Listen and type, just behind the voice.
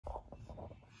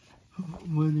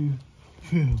money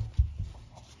film.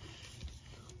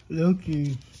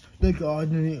 Lucky, look, I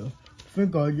didn't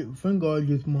think I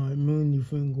just my mini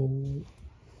finger.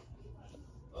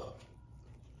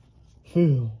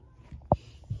 Phil.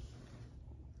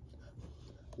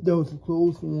 That was a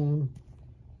close one.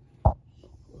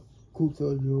 Cooks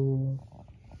are your.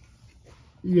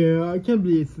 Yeah, I can't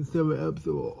believe it's the 7th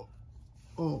episode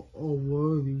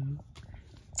already.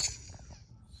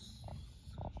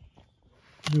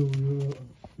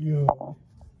 Yeah.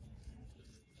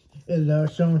 And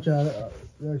that sounds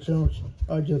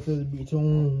I just said to be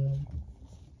torn.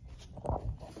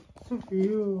 So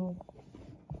feel.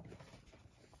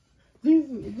 This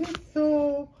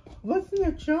what's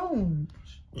the challenge?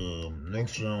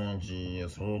 Next challenge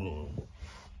is hold on.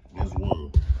 Guess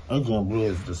what? I can't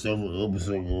believe it's the 7th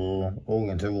episode, girl. Oh, we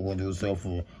can talk about this stuff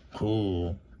for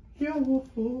cool. Yeah, what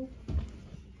for?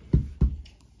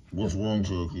 What's wrong,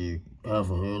 Chucky? Half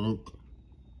a headache?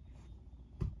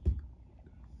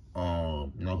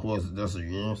 Now, of course, that's a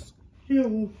yes. Yeah,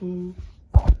 what for?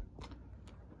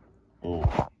 Oh,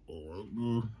 alright,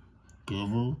 good.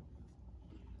 Kevin?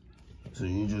 So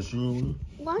you just sure?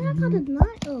 Why I got a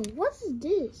knife? Oh, what's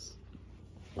this?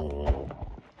 I don't know.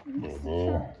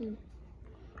 You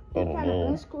I don't trying to know.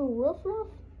 unscrew roof off?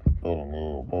 I don't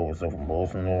know. Probably stuff from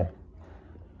Boston, though.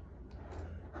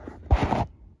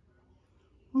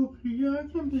 Okay, yeah, I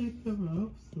can't believe it's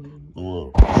 7th episode.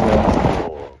 What?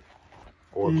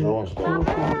 Or Joan Not Star.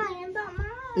 mine, not mine.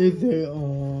 Is it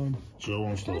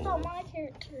Joan It's on Star. my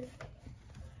character.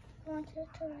 My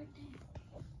character right there.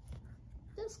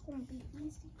 This gonna be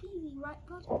easy peasy, right,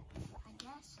 brother? I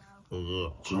guess so. Yeah,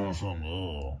 Joan Star.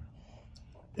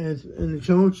 and the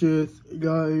challenge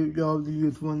y'all to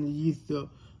use one that used to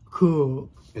cook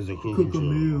It's a cooking a show.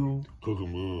 meal.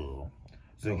 Cooking meal.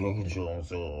 It's a cooking show,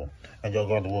 so. And y'all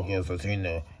got to work as a team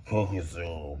to cooking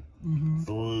show.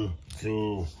 3,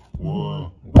 2,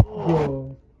 1,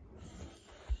 go.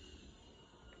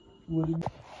 Yeah. What do you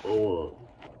Oh,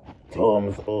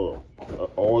 time's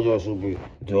up. All y'all should be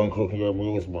done cooking your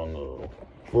meals by now.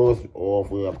 First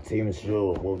off, we have Team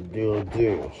Show with their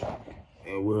dish.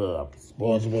 And we have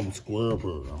SpongeBob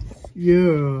SquarePants.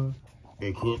 Yeah.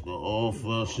 They cook the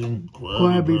old-fashioned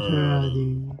Krabby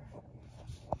Patty.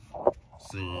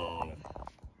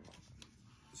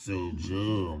 So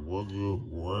Jim, what do you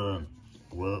want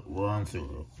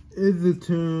to? It's the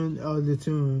turn of the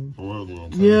turn. What do you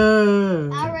think? Yeah.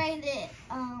 I rated it,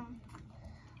 I'm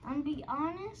gonna be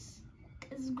honest,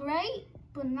 it's great,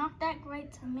 but not that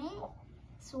great to me.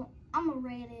 So I'm gonna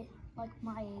rate it like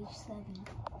my age 7.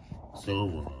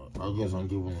 7. I guess I'm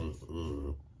giving it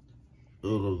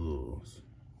other girls.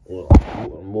 Well,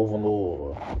 moving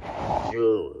over.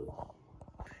 Jerry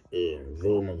and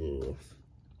Vilma girls.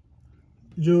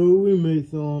 Joe, we made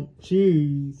some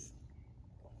cheese.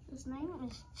 His name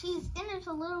is cheese, and it's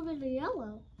a little bit of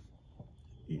yellow.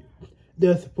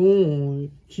 That's the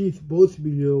point. She's supposed to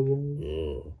be yellow.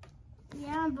 Yeah.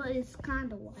 Yeah, but it's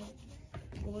kind of white.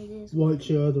 Or it is. White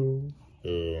cheddar.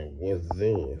 And what's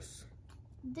this?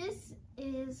 This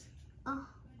is a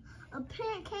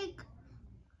pancake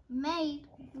made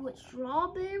with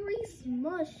strawberries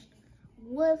mushed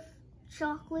with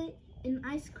chocolate and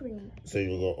ice cream. So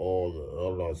you got all the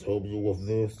allies help you with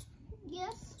this?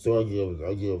 Yes. So I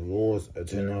give yours a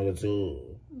 10 out of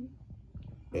 10.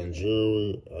 And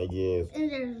Jerry, I guess.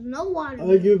 And there's no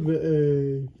watermelon. I give it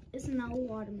a It's no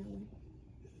watermelon.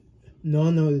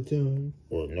 9 out of 10.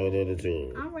 Well, no out of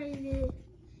 10. I rated it.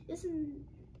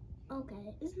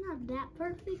 Okay. It's not that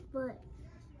perfect, but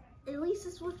at least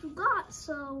it's what you got.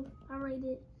 So I rated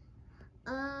it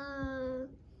 8 out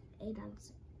of 10.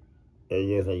 I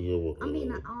guess I give it I'm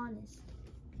being honest.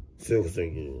 6 I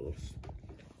guess.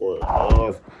 What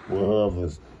else we have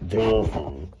is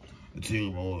Dolphin.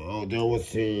 Team, oh, that was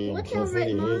Team. What y'all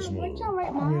rate mine? What y'all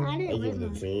rate mine? I I didn't rate give it a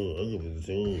mine. 10. I give it a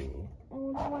 10.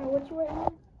 Oh, what you rate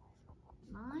mine?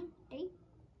 9? 8?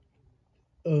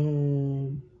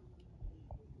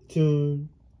 10.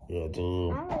 Yeah,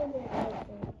 10. I rated it like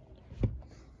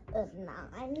a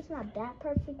 9. It's not that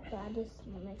perfect, but I just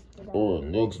mixed it up. Oh,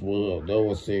 next we have, that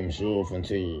was Team Sheriff and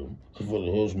Team. For the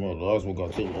Hitchman, last week I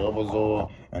took Amazon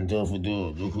and Dolphin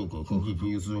did. They cook a cookie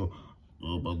pizza.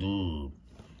 I did.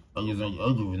 I guess I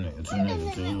give it a 10 out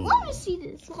of 10. Let me see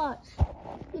this. Watch.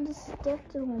 You just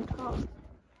stepped it on top.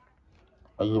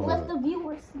 I give Let it the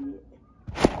viewers see it.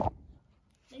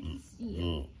 They can see it.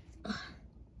 yeah.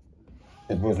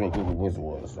 It's supposed to be cookie pizza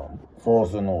with some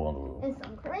frosting on it. And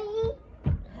some cream.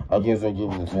 I guess I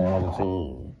give it a 10 out of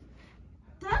 10.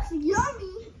 That's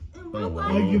yummy. And Oh, what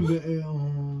I wow. give it a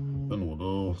And what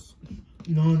else?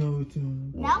 9 out of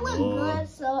 10. that What look else? good,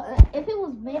 so if it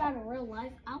was made out of real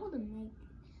life, I would make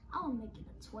it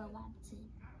a 12 out of 10.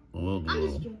 Okay. I'm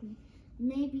just joking.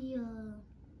 Maybe a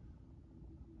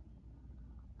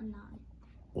 9.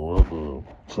 Okay.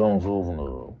 Challenge over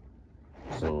now.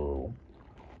 So,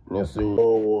 let's see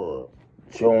what.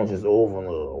 Challenge is over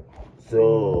now.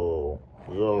 So,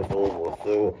 yeah, it's over.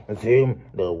 So, the team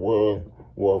that won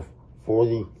with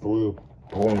 43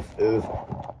 points is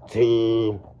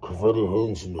Team Confetti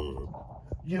Henchman.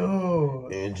 Yeah.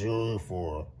 And Julie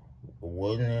for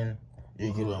winning,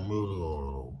 you get a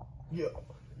million. Yeah.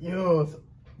 Yes.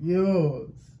 Yes.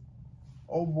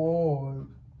 Oh boy.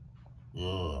 Yeah,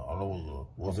 I know you.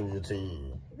 What's up with your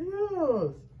team?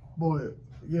 Yes. Boy.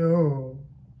 Yeah.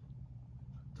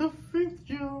 The fifth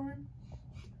Jerry.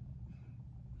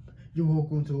 You're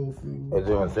welcome to a food. And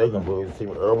then in second place, Team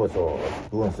Avatar.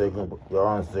 You're in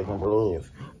second place.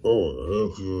 Oh,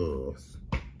 heck yes.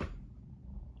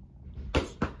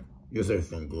 You say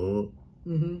something good?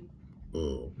 Mm-hmm.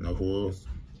 Now who else?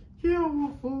 Yeah,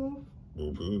 welcome.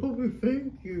 Okay. Okay,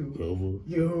 thank you. Cover.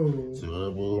 Yo.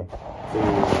 Cerebral.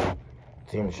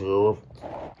 Team Sheriff.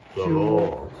 Y'all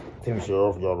lost. Team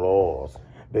Sheriff, y'all lost.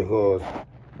 Because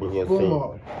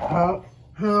Grandma, how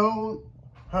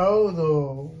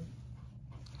the,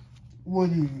 what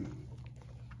is it?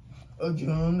 A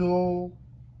candle?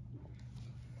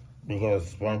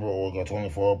 Because SpongeBob got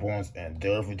 24 points and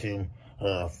Dorothy team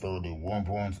had 31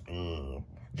 points and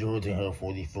Jury team had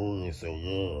 43. So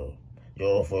yeah,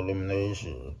 y'all for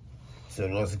elimination. So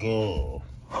let's go.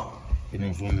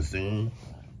 Anything to say?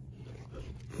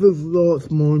 This is not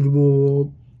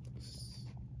SpongeBob.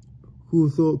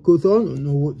 Cause I don't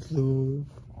know what to.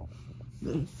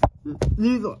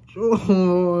 These are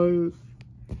choice.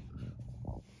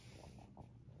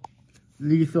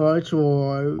 These are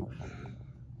choice.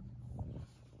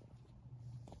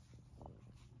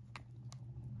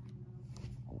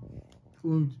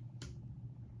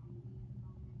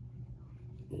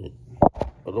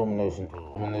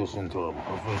 Elimination to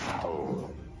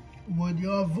professional. What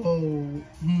y'all vote?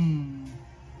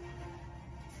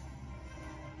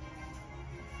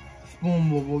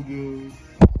 SpongeBob again.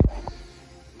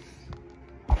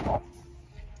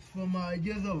 For my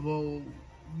just a vote,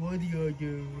 what do you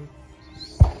do?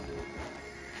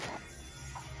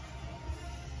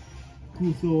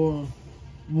 Kusor,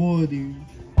 Woody.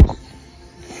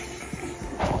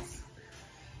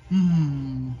 I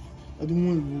don't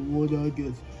want what I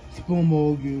guess.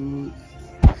 SpongeBob good.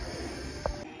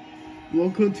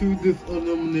 Welcome to this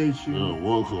elimination. Yeah,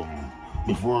 welcome.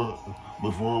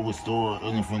 Before we start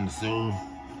anything to say,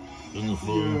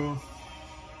 anything. Yeah.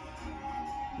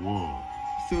 What?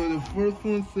 So the first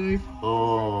one safe.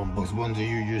 Bugs Bunny,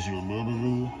 you use your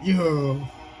ability. Yeah.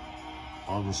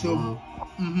 Obviously. So,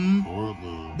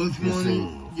 Bugs Bunny,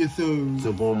 yes sir.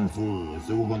 So bottom four.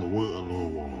 So we're gonna wait a little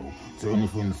while. So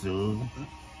anything to say?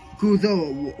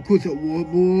 Kusor,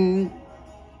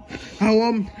 how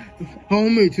I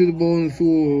made to the bottom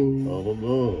floor. I don't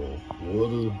know.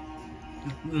 What?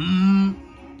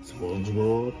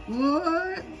 SpongeBob.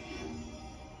 What?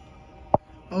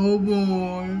 Oh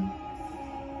boy.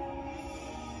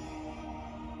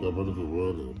 Yeah, but if it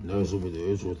was, that should be the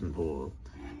interesting part.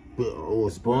 But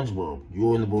SpongeBob,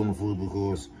 you're in the bottom food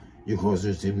because you caused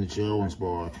your team the challenge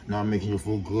by not making your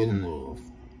food good enough.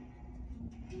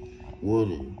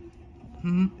 Woody,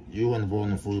 you're in the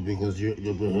bottom food because your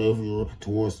behavior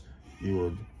towards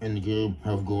you in the game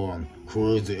have gone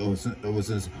crazy ever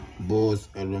since Buzz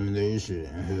elimination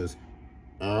and his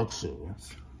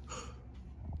actions.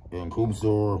 And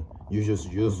Coopstar, you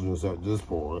just useless at this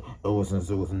point ever since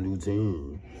it was a new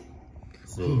team.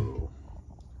 So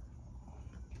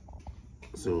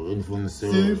anything to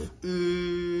say? Safe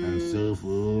And safe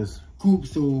is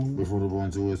Coopstar. before the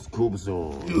bottom two is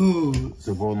Coopstar.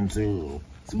 So bottom two.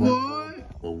 What?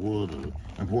 Or Woody.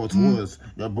 And part two is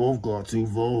they both got 2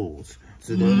 votes.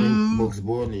 So that means Bugs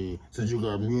Bunny, since you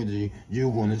got immunity,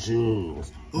 you're gonna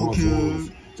choose. Okay.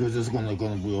 So it's just gonna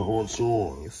be a hard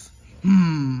choice.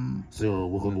 So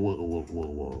we're gonna wait.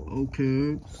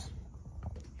 Okay.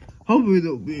 Hopefully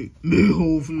it'll be me,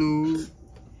 hopefully.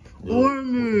 Yeah. Or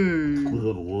me. We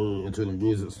gotta wait until the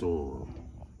music store.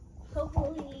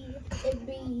 Hopefully it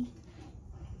be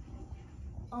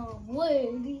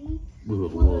Woody. We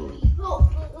gotta wait.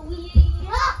 Hopefully.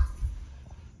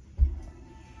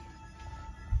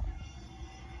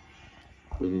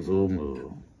 It is over.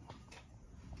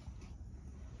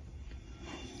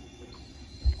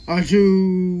 I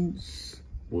choose.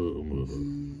 Wait a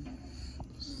minute.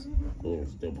 Oh,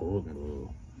 step on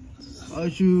now. I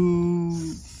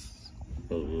choose.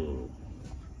 Oh, yeah.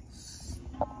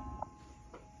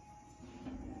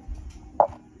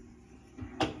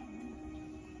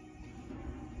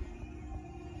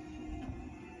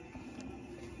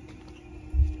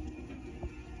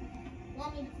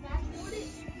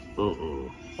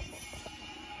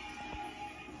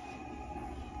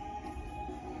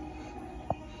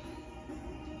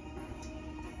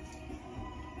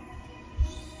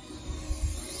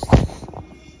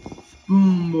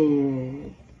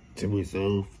 Boom. To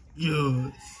myself.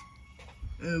 Yes.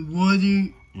 And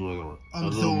Woody, You are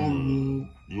I'm sorry.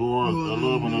 You are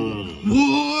eliminated.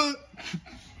 What?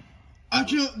 I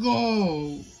can't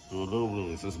go. You're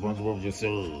eliminated. So SpongeBob just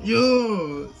said.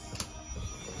 Yes.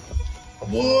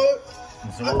 What?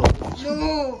 So,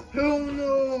 No. Hell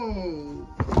no.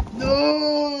 No.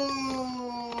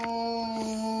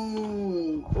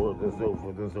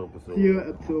 for this episode. See you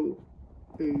episode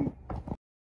 8.